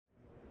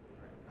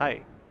Hi,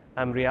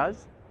 I'm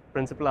Riaz,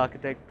 Principal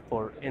Architect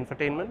for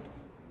Infotainment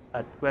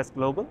at Quest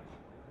Global.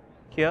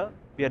 Here,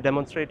 we are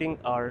demonstrating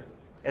our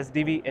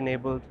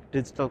SDV-enabled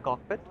digital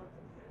cockpit,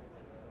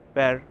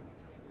 where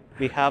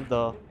we have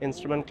the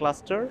instrument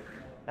cluster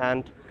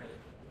and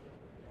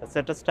the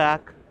setter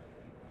stack,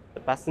 the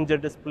passenger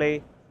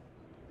display,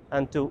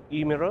 and 2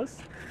 e-mirrors.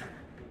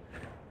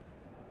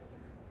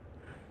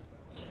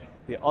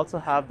 We also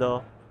have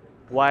the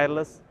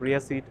wireless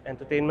rear seat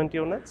entertainment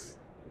units.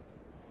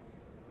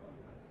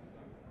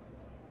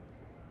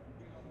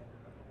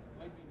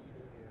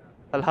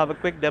 I'll have a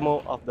quick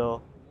demo of the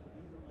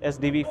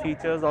SDV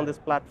features on this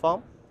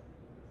platform.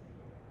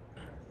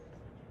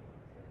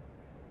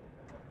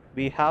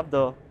 We have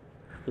the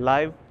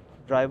live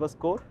driver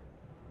score,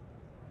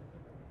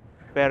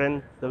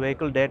 wherein the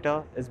vehicle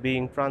data is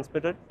being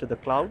transmitted to the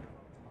cloud,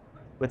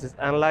 which is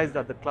analyzed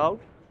at the cloud,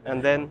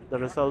 and then the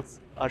results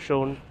are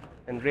shown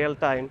in real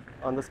time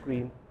on the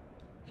screen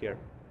here.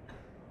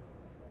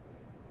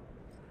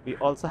 We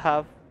also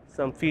have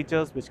some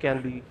features which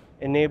can be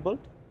enabled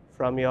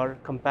from your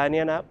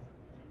companion app.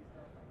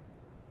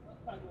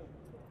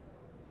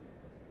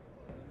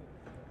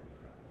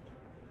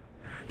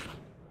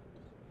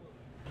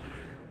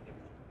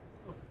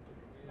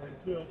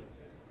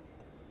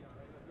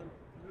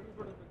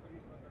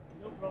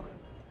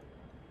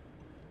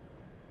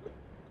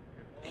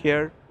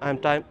 Here I'm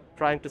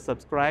trying to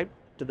subscribe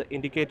to the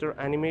indicator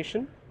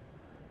animation.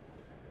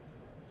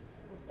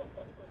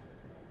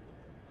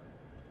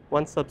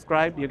 Once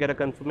subscribed, you get a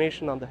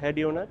confirmation on the head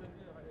unit,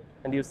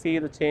 and you see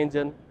the change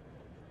in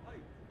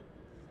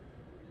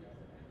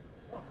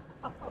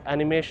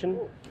animation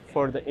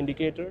for the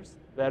indicators,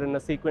 wherein a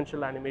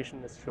sequential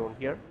animation is shown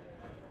here.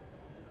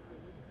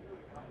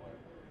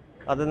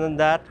 Other than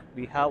that,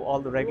 we have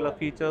all the regular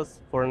features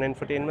for an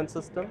infotainment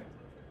system.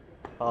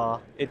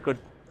 It could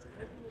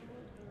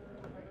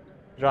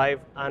drive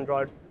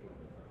Android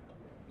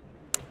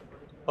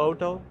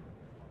Auto.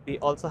 We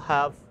also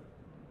have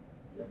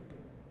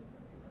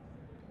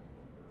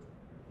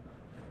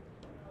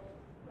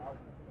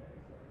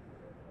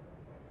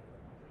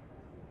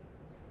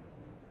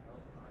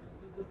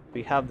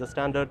the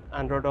standard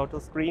Android Auto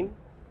screen.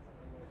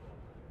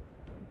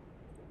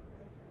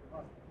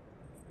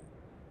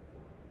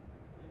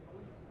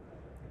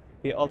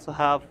 We also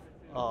have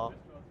a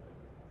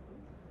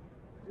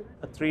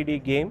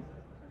 3D game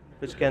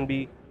which can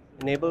be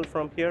enabled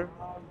from here.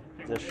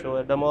 Just show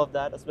a demo of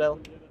that as well.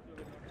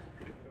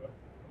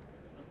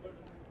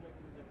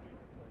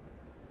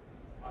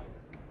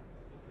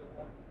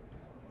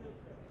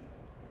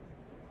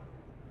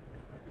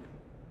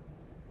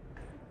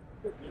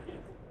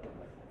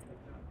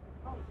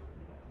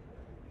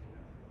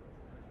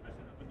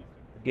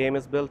 The game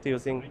is built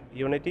using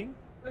Unity.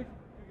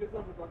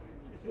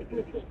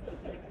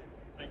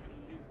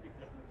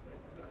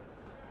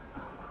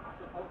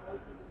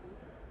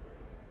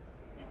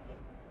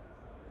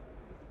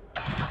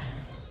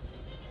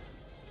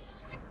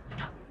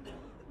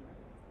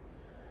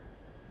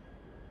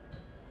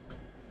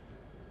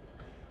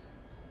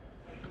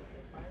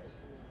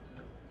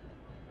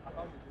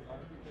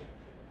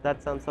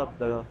 That sums up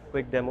the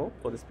quick demo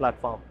for this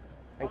platform.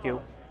 Thank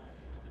you.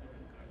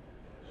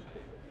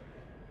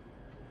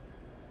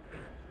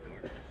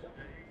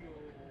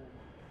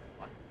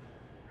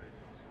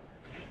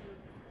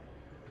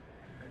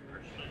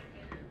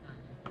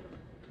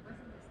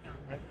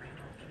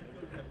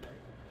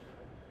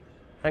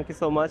 Thank you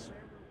so much.